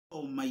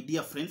my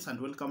dear friends,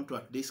 and welcome to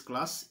today's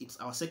class. It's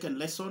our second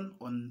lesson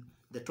on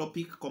the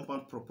topic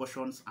compound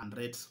proportions and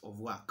rates of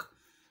work.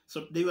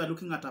 So today we are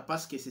looking at a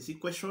past cases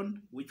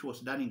question which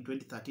was done in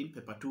 2013,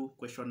 paper 2,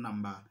 question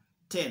number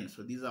 10.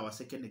 So this is our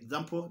second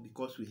example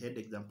because we had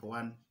example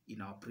 1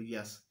 in our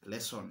previous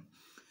lesson.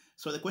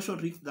 So the question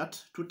reads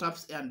that 2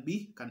 taps A and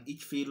B can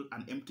each fill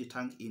an empty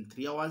tank in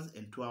 3 hours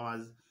and 2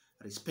 hours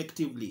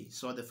respectively.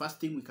 So the first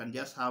thing, we can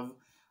just have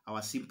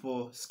our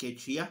simple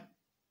sketch here.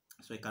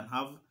 So I can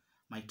have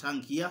my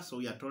tank here. So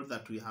we are told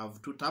that we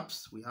have 2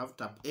 taps. We have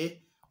tap A,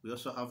 we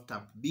also have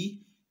tap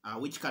B,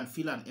 which can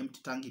fill an empty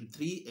tank in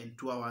 3 and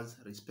 2 hours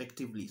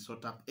respectively. So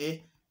tap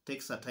A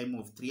takes a time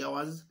of 3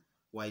 hours,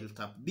 while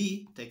tap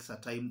B takes a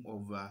time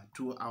of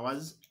 2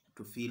 hours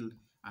to fill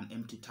an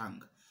empty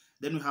tank.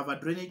 Then we have a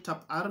drainage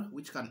tap R,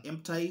 which can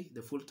empty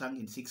the full tank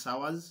in 6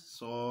 hours.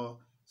 So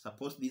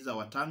suppose this is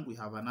our tank, we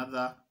have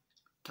another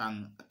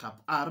tank,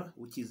 tap R,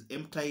 which is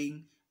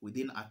emptying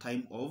within a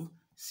time of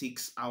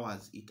 6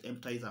 hours. It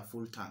empties a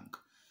full tank.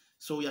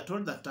 So we are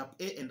told that tap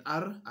A and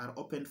R are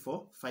open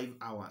for 5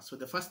 hours. So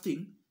the first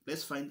thing,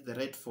 let's find the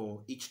rate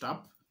for each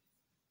tap.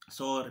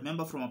 So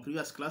remember from our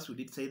previous class, we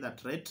did say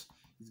that rate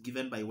is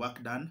given by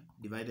work done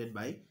divided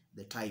by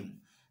the time.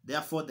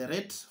 Therefore, the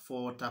rate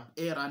for tap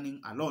A running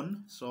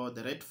alone, so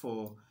the rate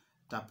for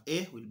tap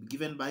A will be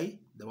given by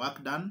the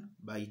work done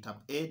by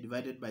tap A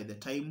divided by the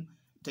time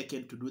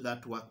taken to do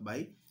that work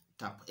by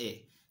tap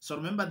A. So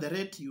remember, the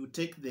rate, you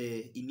take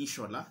the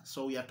initial.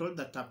 So we are told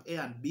that tap A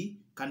and B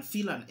can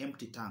fill an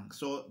empty tank.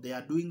 So they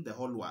are doing the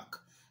whole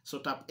work. So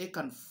tap A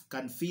can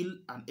fill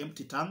an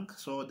empty tank.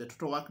 So the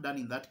total work done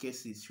in that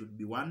case should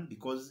be 1,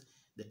 because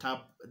the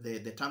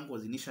tank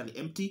was initially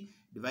empty,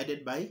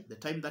 divided by the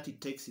time that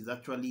it takes is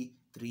actually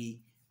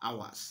 3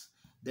 hours.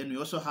 Then we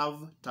also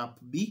have tap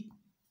B.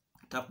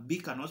 Tap B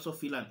can also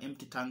fill an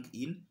empty tank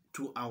in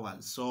 2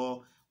 hours.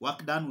 So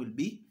work done will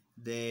be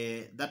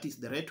the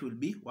rate will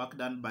be work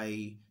done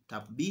by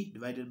tap B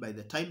divided by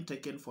the time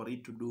taken for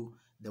it to do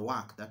the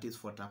work, that is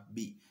for tap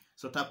B.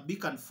 So tap B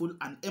can fill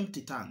an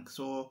empty tank.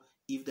 So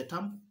if the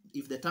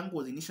tank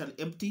was initially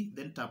empty,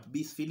 then tap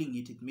B is filling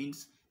it. It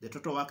means the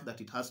total work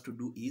that it has to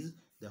do is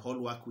the whole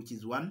work, which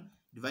is 1,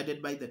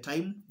 divided by the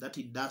time that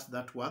it does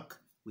that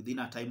work within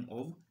a time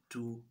of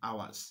 2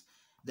 hours.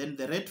 Then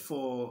the rate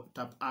for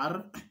tap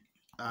R,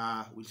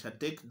 we shall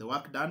take the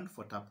work done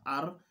for tap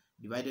R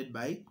divided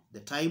by the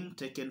time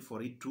taken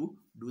for it to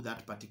do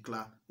that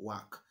particular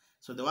work.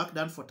 So the work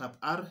done for tap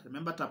R,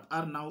 remember tap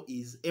R now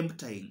is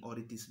emptying, or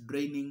it is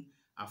draining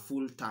a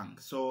full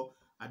tank. So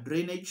a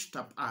drainage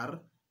tap R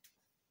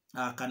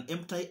can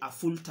empty a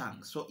full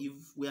tank. So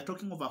if we are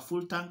talking of a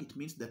full tank, it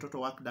means the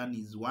total work done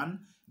is 1,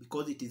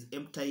 because it is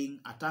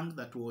emptying a tank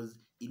that was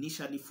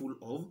initially full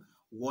of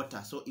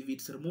water. So if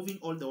it's removing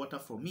all the water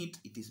from it,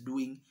 it is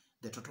doing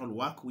the total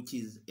work, which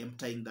is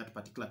emptying that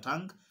particular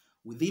tank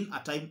within a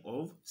time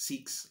of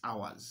 6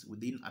 hours.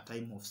 Within a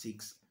time of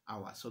 6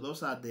 hours. So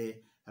those are the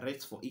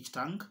rates for each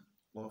tank,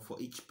 or for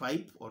each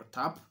pipe or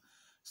tap.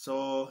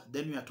 So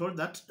then we are told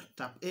that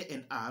tap A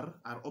and R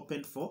are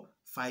open for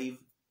 5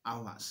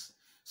 hours.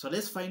 So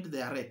let's find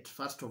their rate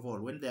first of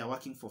all when they are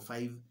working for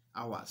 5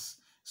 hours.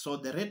 So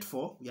the rate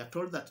for, we are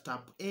told that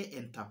tap A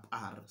and tap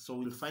R. So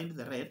we'll find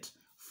the rate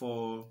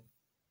for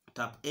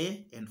tap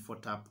A and for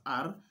tap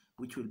R,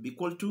 which will be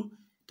equal to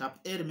tap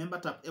A. Remember,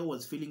 tap A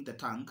was filling the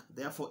tank,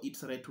 therefore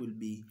its rate will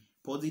be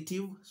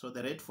positive. So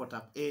the rate for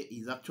tap A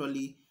is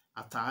actually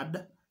a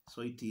third.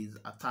 So it is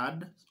a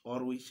third,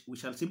 or we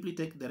shall simply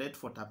take the rate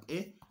for tap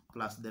A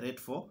plus the rate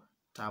for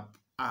tap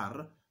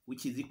R,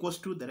 which is equals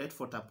to the rate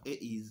for tap A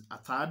is a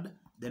third,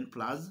 then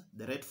plus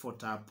the rate for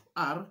tap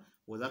R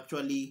was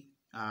actually,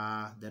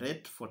 the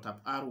rate for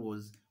tap R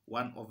was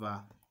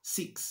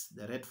 1/6.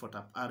 The rate for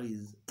tap R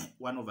is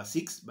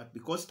 1/6, but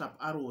because tap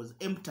R was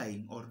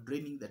emptying or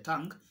draining the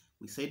tank,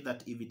 we said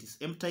that if it is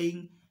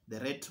emptying, the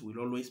rate will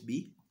always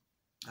be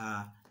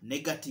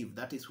negative.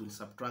 That is, we'll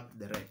subtract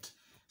the rate.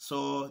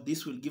 So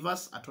this will give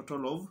us a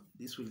total of,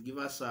 this will give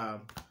us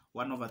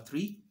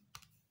 1/3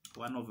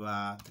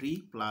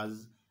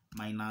 plus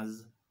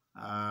minus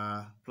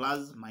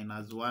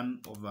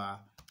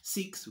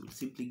 1/6. We'll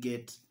simply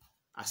get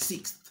a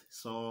sixth.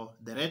 So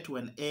the rate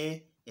when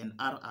A and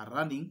R are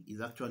running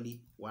is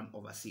actually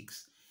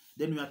 1/6.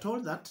 Then we are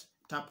told that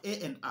tap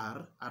A and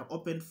R are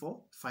open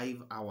for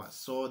 5 hours.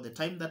 So the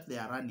time that they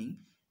are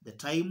running, the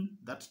time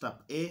that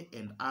tap A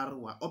and R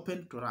were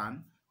open to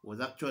run was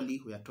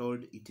actually, we are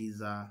told it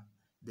is,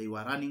 they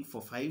were running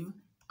for 5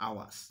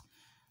 hours.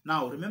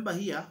 Now remember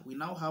here, we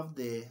now have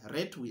the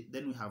rate,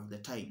 then we have the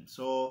time.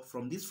 So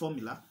from this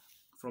formula,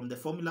 from the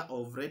formula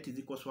of rate is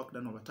equals work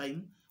done over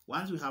time,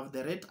 once we have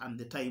the rate and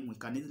the time, we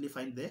can easily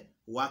find the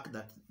work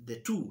that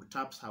the 2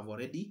 taps have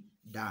already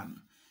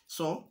done.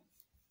 So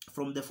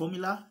from the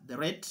formula, the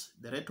rate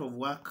of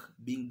work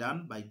being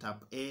done by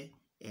tap A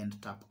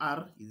and tap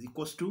R is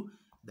equals to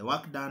the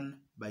work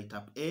done by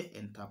tap A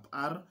and tap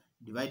R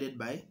divided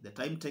by the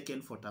time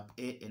taken for tap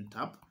A and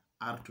tap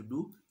R to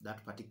do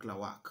that particular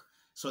work.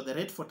 So the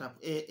rate for tap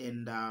A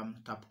and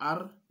tap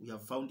R, we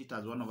have found it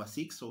as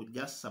 1/6, so we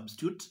just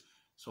substitute.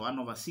 So 1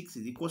 over 6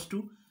 is equals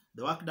to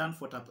the work done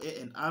for tap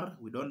A and R.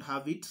 We don't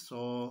have it,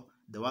 so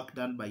the work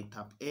done by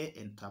tap A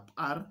and tap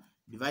R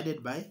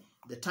divided by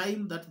the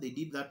time that they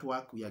did that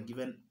work. We are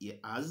given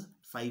as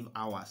 5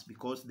 hours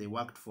because they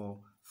worked for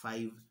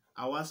 5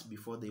 hours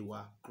before they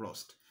were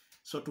closed.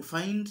 So to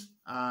find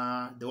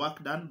the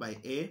work done by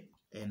A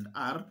and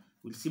R,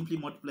 we'll simply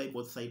multiply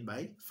both sides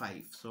by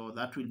 5. So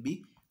that will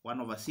be 1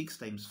 over 6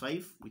 times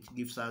 5, which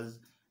gives us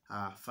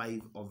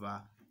 5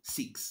 over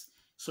 6.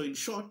 So in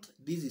short,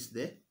 this is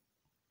the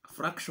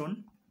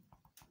fraction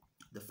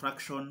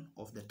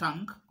of the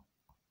tank,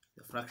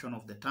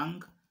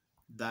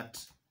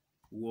 that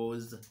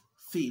was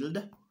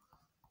filled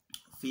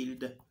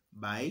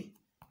by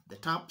the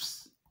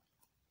taps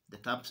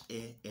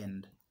A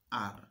and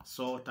R.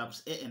 So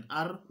taps A and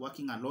R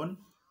working alone,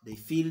 they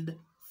filled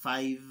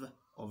 5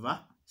 over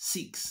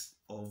 6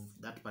 of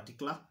that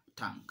particular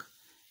tank.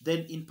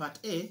 Then in part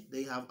A,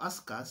 they have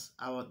asked us,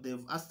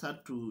 they've asked us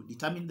to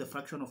determine the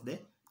fraction of the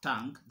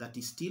tank that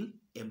is still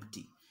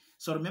empty.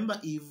 So remember,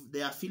 if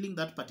they are filling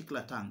that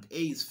particular tank, A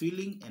is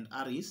filling and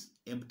R is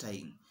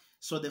emptying.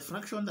 So the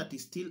fraction that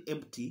is still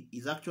empty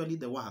is actually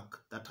the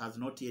work that has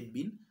not yet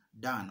been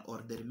done,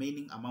 or the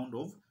remaining amount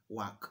of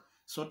work.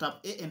 So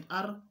tap A and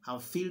R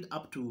have filled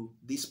up to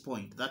this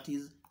point, that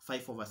is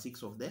 5 over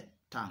 6 of the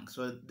tank.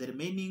 So the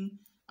remaining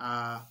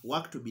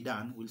work to be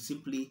done will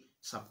simply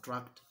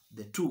subtract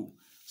the 2.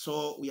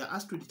 So we are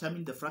asked to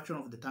determine the fraction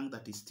of the tank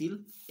that is still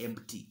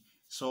empty.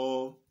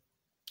 So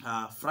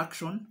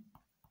fraction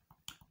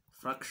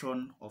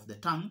of the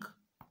tank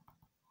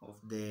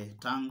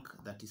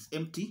that is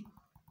empty,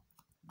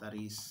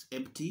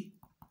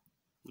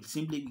 will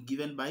simply be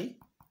given by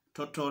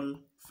total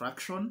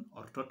fraction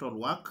or total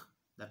work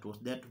that was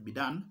there to be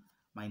done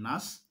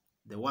minus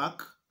the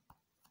work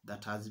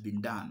that has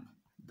been done,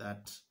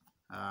 that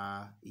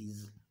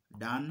is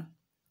done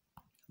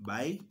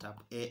by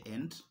tap A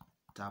and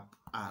tap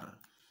R.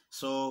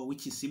 So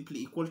which is simply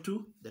equal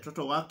to, the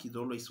total work is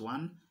always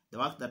 1. The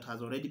work that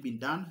has already been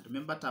done,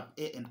 remember tap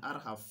A and R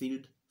have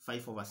filled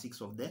 5 over 6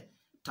 of the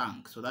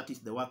tank. So that is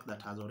the work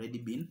that has already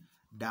been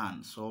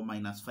done. So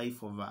minus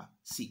 5 over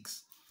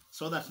 6.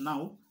 So that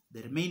now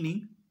the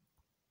remaining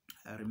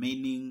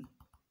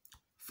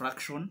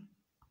fraction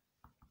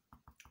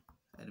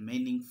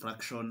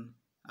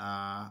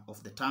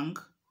of the tank,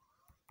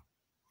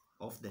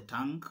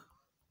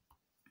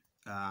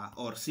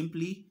 or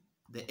simply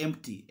the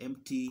empty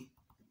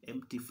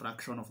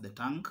fraction of the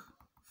tank,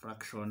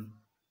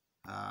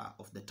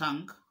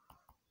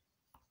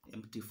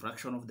 empty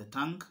fraction of the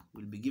tank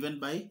will be given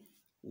by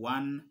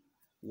 1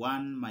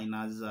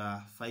 minus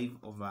 5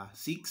 over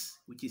 6,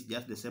 which is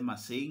just the same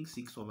as saying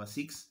 6 over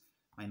 6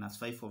 minus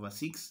 5 over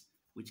 6,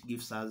 which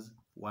gives us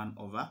 1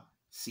 over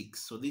 6.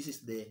 So this is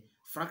the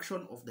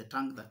fraction of the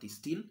tank that is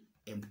still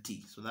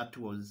empty. So that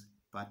was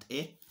part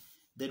A.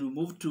 Then we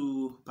move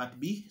to part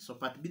B. So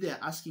part B, they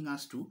are asking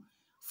us to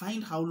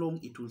find how long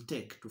it will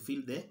take to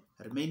fill the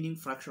remaining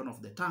fraction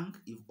of the tank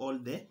if all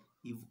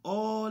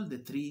the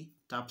 3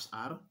 taps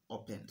are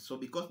opened. So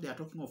because they are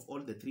talking of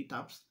all the 3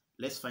 taps,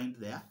 let's find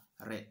their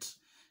rate.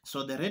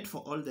 So the rate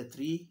for all the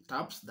 3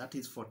 taps, that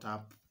is for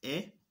tap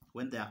A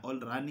when they are all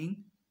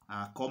running,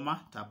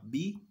 comma, tap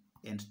B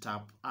and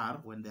tap R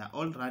when they are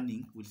all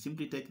running, we'll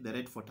simply take the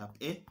rate for tap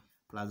A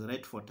plus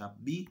rate for tap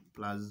B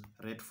plus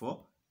rate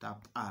for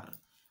tap R,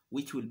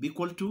 which will be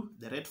equal to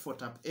the rate for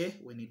tap A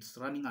when it's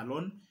running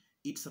alone.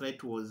 Its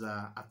rate was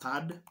a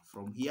third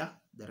from here.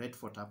 The rate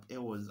for tap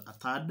A was a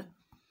third.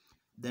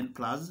 Then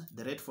plus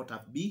the rate for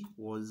tap B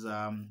was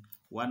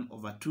 1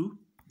 over 2.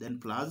 Then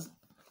plus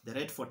the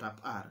rate for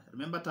tap R.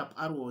 Remember tap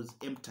R was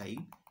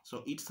emptying,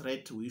 so its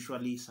rate we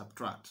usually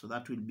subtract. So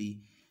that will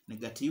be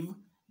negative.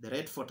 The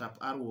rate for tap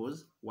R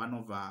was 1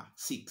 over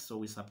 6. So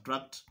we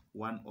subtract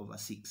 1 over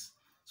 6.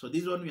 So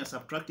this one we are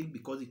subtracting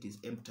because it is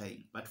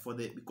emptying. But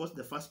because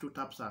the first 2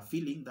 taps are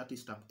filling, that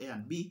is tap A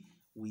and B,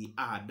 we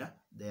add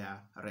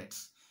their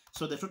rates.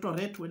 So the total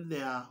rate when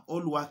they are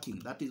all working,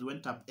 that is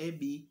when tap A,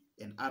 B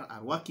and R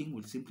are working,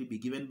 will simply be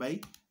given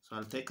by, so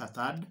I'll take a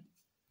third,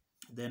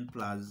 then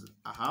plus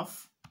a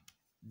half,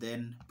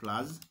 then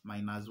plus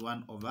minus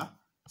 1 over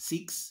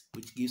 6,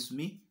 which gives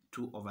me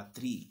 2 over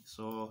 3.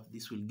 So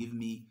this will give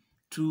me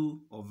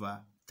 2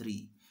 over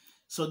 3.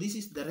 So this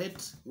is the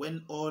rate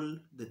when all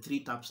the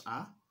 3 taps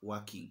are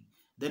working.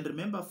 Then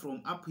remember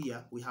from up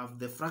here, we have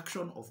the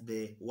fraction of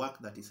the work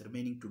that is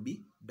remaining to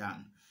be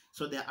done.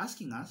 So they're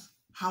asking us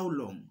how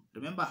long.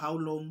 Remember, how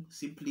long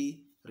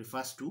simply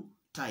refers to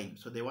time.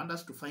 So they want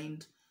us to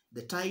find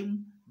the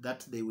time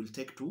that they will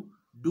take to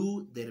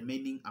do the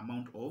remaining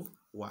amount of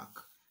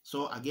work.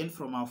 So again,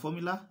 from our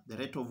formula, the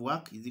rate of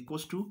work is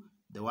equals to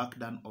the work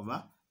done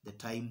over the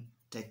time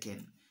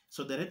taken.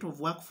 So the rate of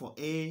work for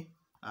A,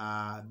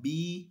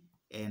 B,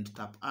 and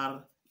tap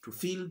R to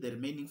fill the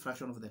remaining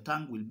fraction of the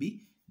tank will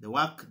be the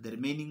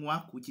remaining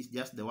work, which is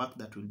just the work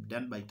that will be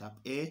done by tap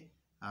A,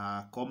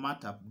 comma,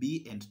 tap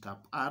B, and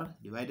tap R,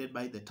 divided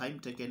by the time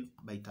taken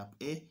by tap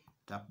A,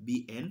 tap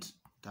B, and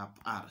tap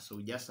R. So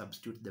we just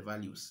substitute the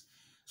values.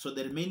 So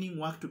the remaining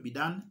work to be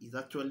done is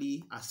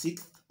actually a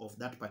sixth of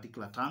that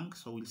particular tank.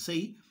 So we'll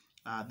say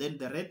then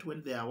the rate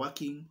when they are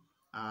working,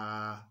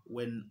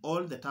 when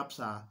all the taps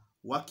are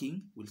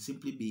working, will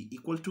simply be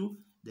equal to,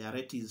 their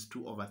rate is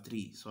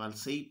 2/3. So I'll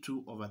say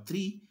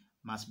 2/3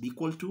 must be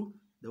equal to,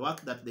 the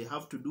work that they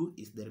have to do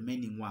is the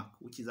remaining work,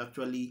 which is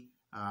actually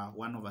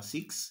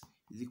 1/6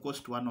 is equals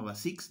to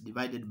 1/6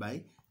 divided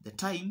by the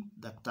time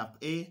that tap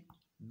A,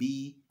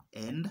 B,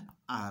 and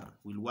R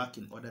will work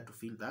in order to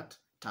fill that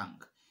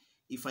tank.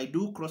 If I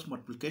do cross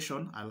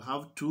multiplication, I'll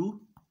have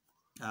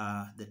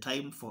the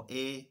time for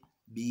A,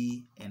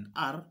 B, and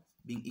R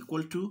being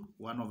equal to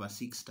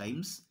 1/6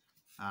 times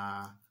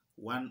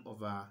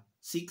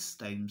 1/6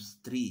 times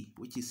 3,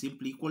 which is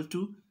simply equal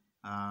to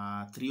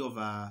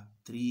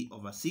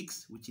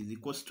 3/3/6, which is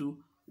equals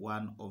to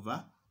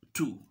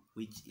 1/2,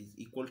 which is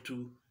equal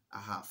to a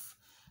half.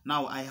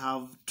 Now I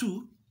have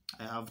two,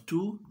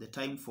 the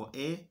time for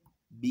A,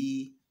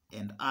 B,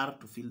 and R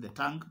to fill the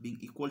tank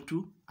being equal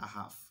to a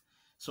half.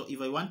 So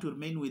if I want to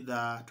remain with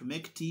to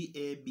make T,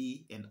 A,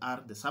 B, and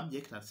R the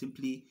subject, I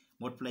simply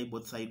multiply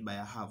both sides by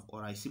a half,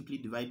 or I simply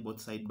divide both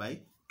sides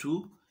by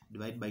 2,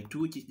 divide by 2,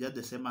 which is just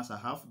the same as a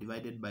half,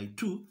 divided by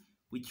 2,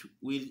 which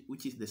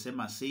is the same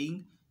as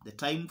saying the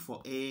time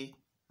for A,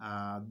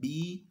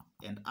 B,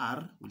 and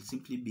R will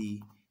simply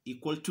be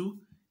equal to,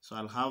 so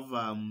I'll have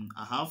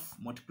a half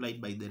multiplied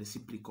by the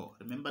reciprocal.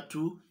 Remember,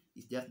 2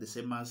 is just the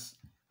same as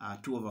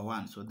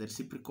 2/1, so the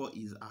reciprocal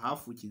is a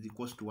half, which is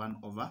equals to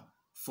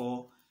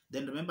 1/4.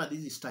 Then remember,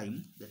 this is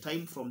time. The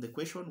time from the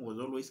question was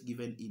always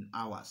given in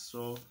hours,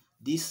 so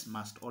this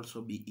must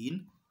also be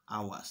in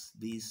hours.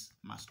 This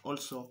must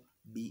also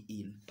be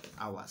in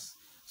hours.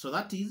 So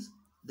that is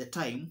the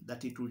time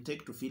that it will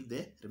take to fill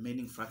the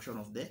remaining fraction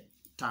of the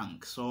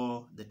tank.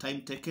 So the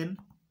time taken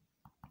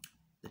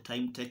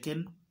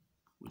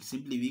will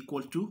simply be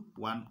equal to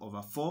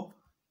 1/4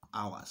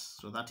 hours.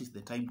 So that is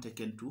the time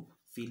taken to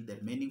fill the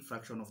remaining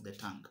fraction of the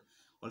tank.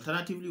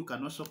 Alternatively, you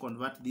can also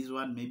convert this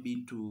one maybe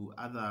into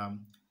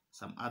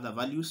some other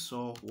values.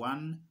 So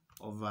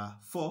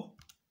 1/4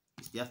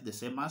 is just the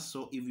same as,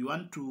 so if you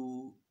want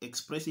to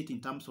express it in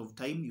terms of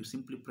time, you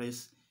simply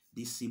press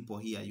this symbol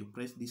here. You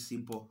press this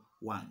symbol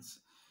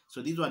once.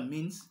 So this one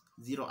means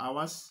 0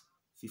 hours,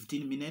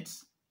 15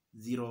 minutes,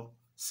 0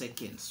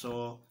 seconds.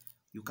 So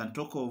you can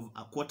talk of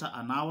a quarter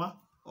an hour,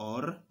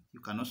 or you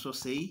can also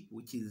say,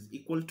 which is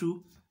equal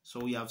to,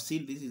 so we have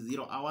seen this is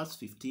 0 hours,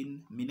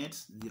 15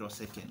 minutes, 0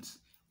 seconds,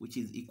 which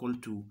is equal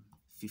to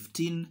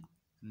 15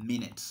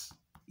 minutes.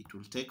 It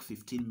will take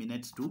 15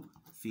 minutes to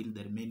fill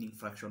the remaining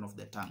fraction of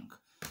the tank.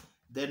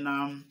 Then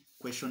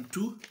question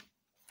 2,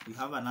 we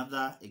have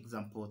another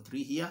example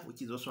 3 here,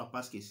 which is also a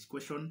past case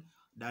question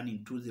done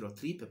in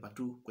 203, paper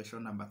 2,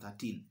 question number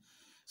 13.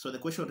 So the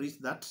question reads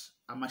that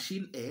a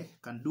machine A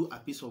can do a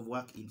piece of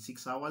work in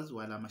 6 hours,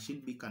 while a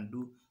machine B can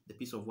do the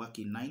piece of work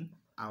in 9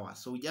 hours.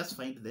 So we just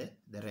find the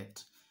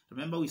rate.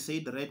 Remember, we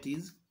said the rate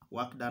is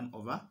work done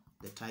over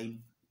the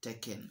time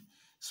taken.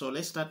 So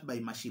let's start by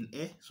machine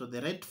A. So the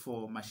rate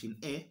for machine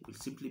A will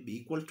simply be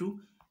equal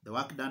to the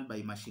work done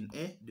by machine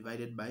A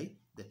divided by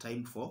the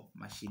time for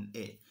machine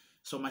A.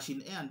 So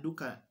machine A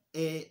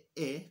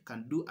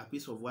can do a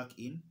piece of work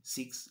in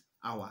 6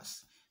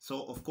 hours.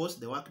 So of course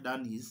the work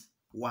done is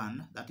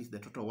 1, that is the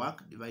total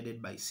work, divided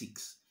by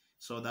 6.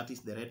 So that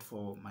is the rate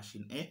for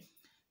machine A.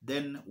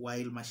 Then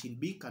while machine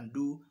B can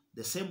do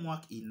the same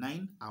work in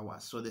 9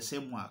 hours. So the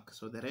same work.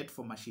 So the rate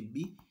for machine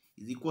B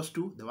is equals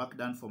to the work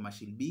done for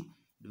machine B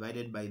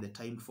divided by the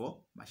time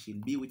for machine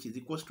B, which is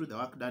equals to the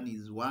work done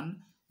is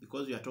 1,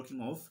 because we are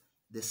talking of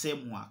the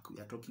same work.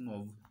 We are talking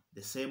of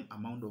the same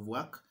amount of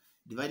work,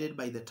 divided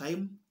by the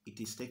time.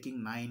 It is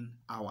taking 9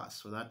 hours.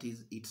 So that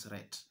is its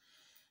rate.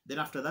 Then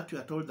after that, we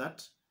are told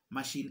that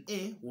machine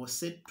A was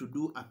set to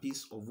do a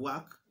piece of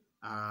work,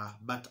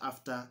 but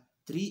after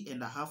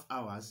 3.5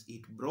 hours,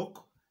 it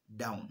broke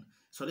down.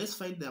 So let's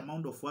find the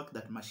amount of work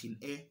that machine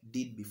A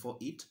did before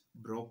it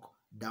broke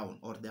down,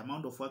 or the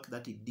amount of work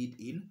that it did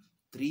in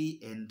 3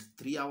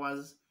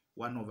 hours,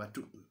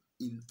 1/2,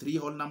 in 3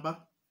 whole number,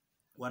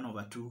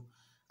 1/2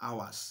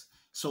 hours.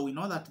 So we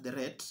know that the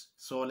rate,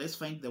 so let's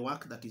find the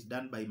work that is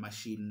done by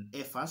machine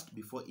A first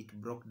before it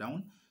broke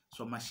down.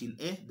 So machine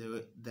A,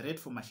 the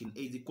rate for machine A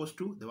is equals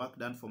to the work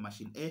done for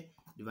machine A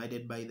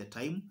divided by the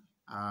time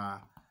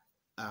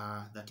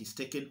that is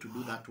taken to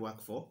do that work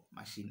for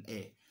machine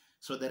A.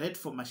 So the rate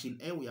for machine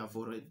A, we have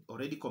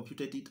already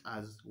computed it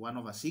as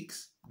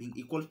 1/6 being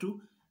equal to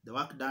the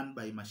work done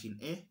by machine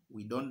A.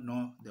 We don't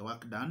know the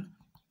work done,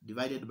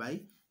 divided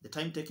by the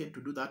time taken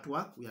to do that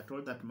work. We are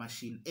told that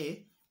machine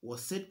A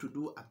was set to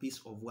do a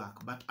piece of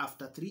work, but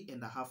after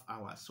 3.5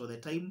 hours. So the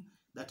time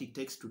that it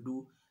takes to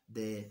do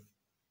the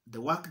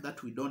work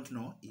that we don't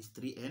know is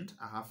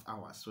 3.5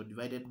 hours. So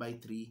divided by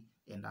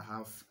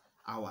 3.5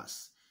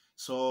 hours.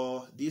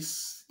 So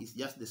this is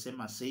just the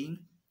same as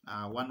saying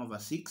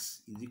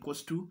 1/6 is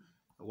equals to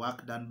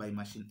work done by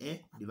machine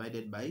A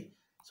divided by,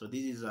 so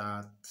this is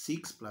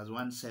 6 plus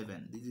 1,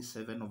 7. This is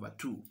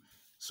 7/2.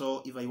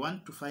 So if I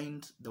want to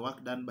find the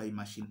work done by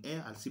machine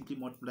A, I'll simply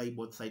multiply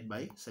both sides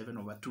by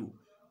 7/2.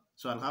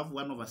 So I'll have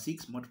 1 over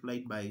 6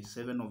 multiplied by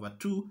 7 over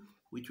 2,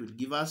 which will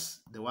give us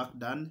the work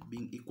done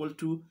being equal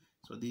to,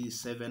 so this is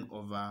 7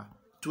 over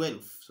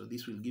 12. So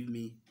this will give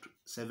me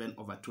 7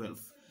 over 12.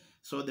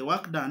 So the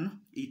work done,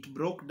 it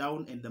broke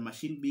down and the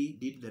machine B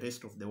did the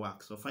rest of the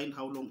work. So find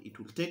how long it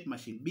will take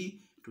machine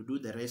B to do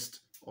the rest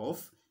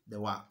of the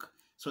work.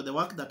 So the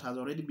work that has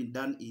already been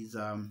done is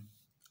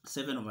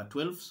 7 over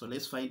 12. So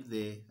let's find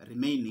the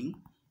remaining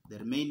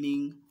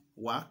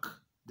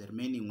work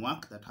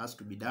that has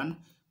to be done.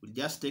 We'll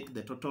just take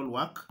the total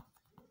work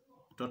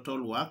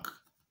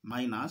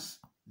minus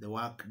the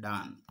work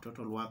done.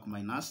 Total work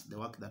minus the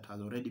work that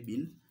has already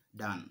been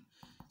done.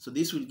 So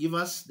this will give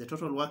us the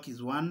total work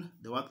is 1.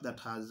 The work that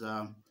has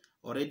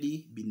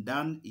already been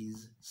done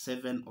is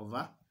 7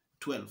 over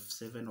 12.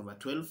 7 over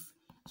 12.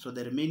 So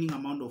the remaining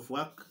amount of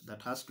work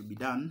that has to be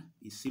done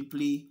is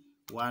simply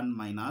 1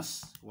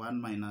 minus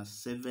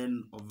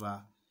 7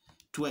 over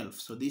 12.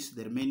 So this is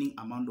the remaining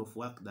amount of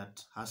work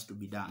that has to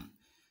be done.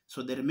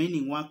 So the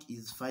remaining work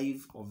is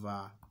 5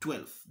 over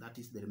 12. That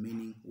is the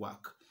remaining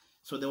work.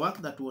 So the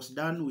work that was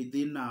done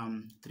within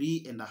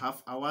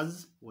 3.5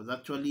 hours was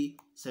actually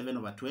 7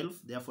 over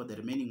 12. Therefore, the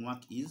remaining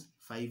work is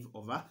 5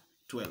 over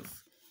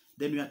 12.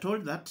 Then we are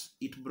told that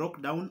it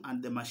broke down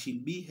and the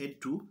machine B had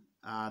to,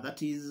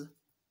 that is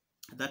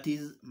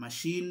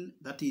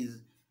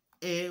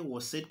A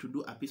was set to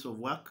do a piece of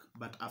work,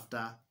 but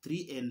after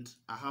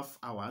 3.5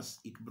 hours,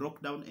 it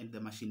broke down and the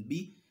machine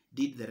B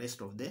did the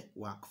rest of the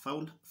work.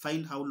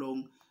 Find how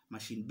long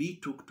machine B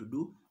took to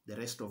do the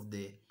rest of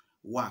the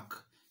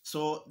work.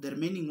 So the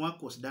remaining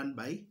work was done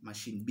by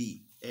machine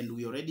B, and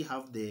we already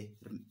have the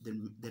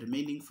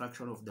remaining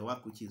fraction of the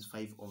work, which is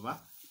 5 over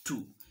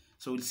 2.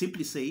 So we'll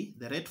simply say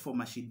the rate for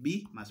machine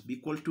B must be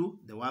equal to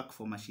the work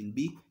for machine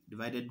B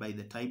divided by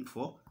the time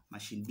for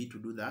machine B to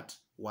do that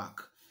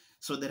work.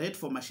 So the rate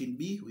for machine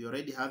B, we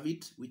already have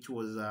it, which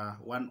was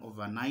 1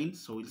 over 9.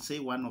 So we'll say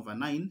 1 over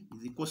 9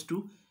 is equals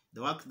to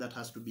the work that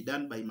has to be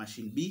done by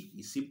machine B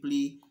is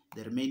simply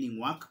the remaining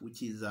work,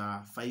 which is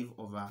 5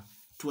 over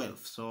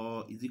 12.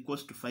 So is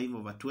equals to 5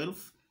 over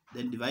 12,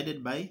 then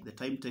divided by the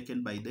time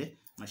taken by the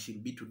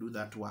machine B to do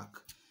that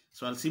work.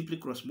 So I'll simply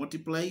cross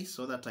multiply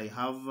so that I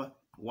have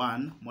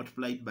 1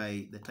 multiplied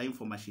by the time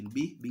for machine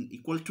B being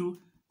equal to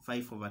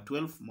 5 over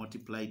 12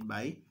 multiplied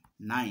by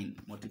 9.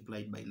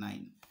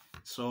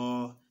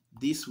 So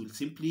this will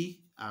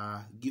simply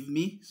give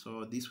me,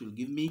 so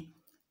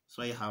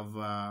I have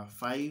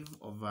 5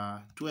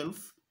 over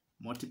 12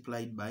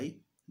 multiplied by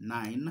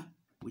 9,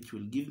 which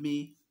will give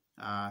me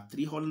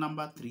 3 whole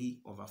number 3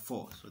 over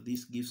 4. So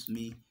this gives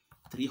me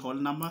 3 whole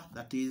number,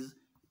 that is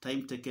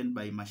time taken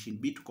by machine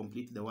B to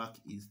complete the work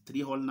is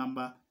 3 whole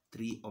number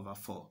 3 over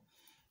 4.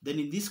 Then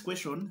in this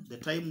question, the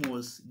time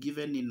was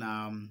given in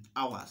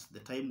hours.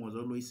 The time was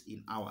always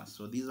in hours.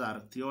 So these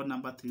are 3 whole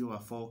number 3 over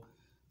 4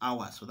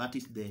 hours. So that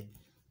is the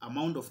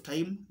amount of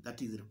time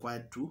that is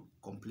required to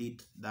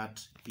complete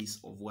that piece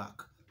of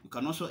work. You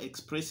can also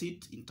express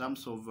it in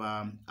terms of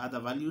other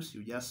values.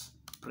 You just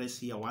press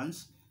here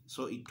once.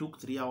 So it took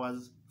 3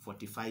 hours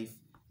 45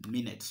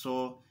 minutes.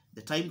 So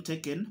the time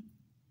taken,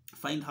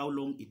 find how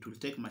long it will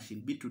take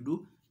machine B to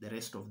do the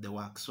rest of the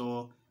work.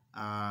 So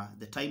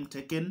the time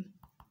taken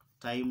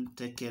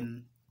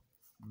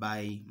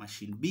by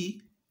machine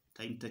B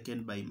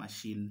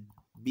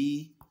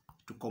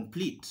to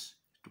complete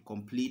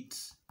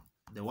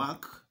the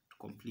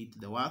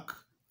work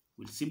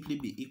will simply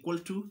be equal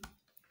to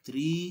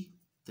 3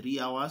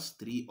 hours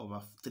 3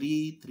 over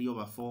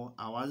 4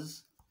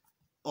 hours,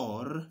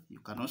 or you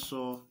can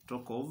also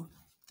talk of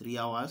 3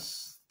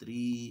 hours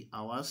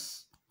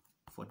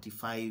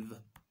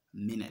 45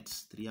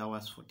 minutes.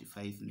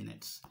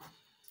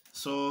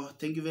 So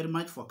thank you very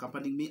much for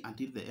accompanying me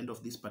until the end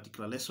of this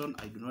particular lesson.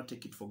 I do not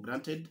take it for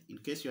granted. In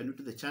case you are new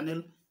to the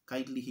channel,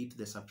 kindly hit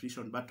the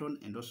subscription button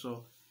and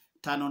also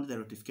turn on the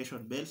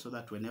notification bell so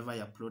that whenever I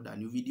upload a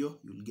new video,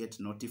 you'll get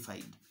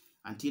notified.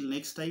 Until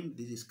next time,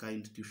 this is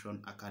Kind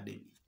Tuition Academy.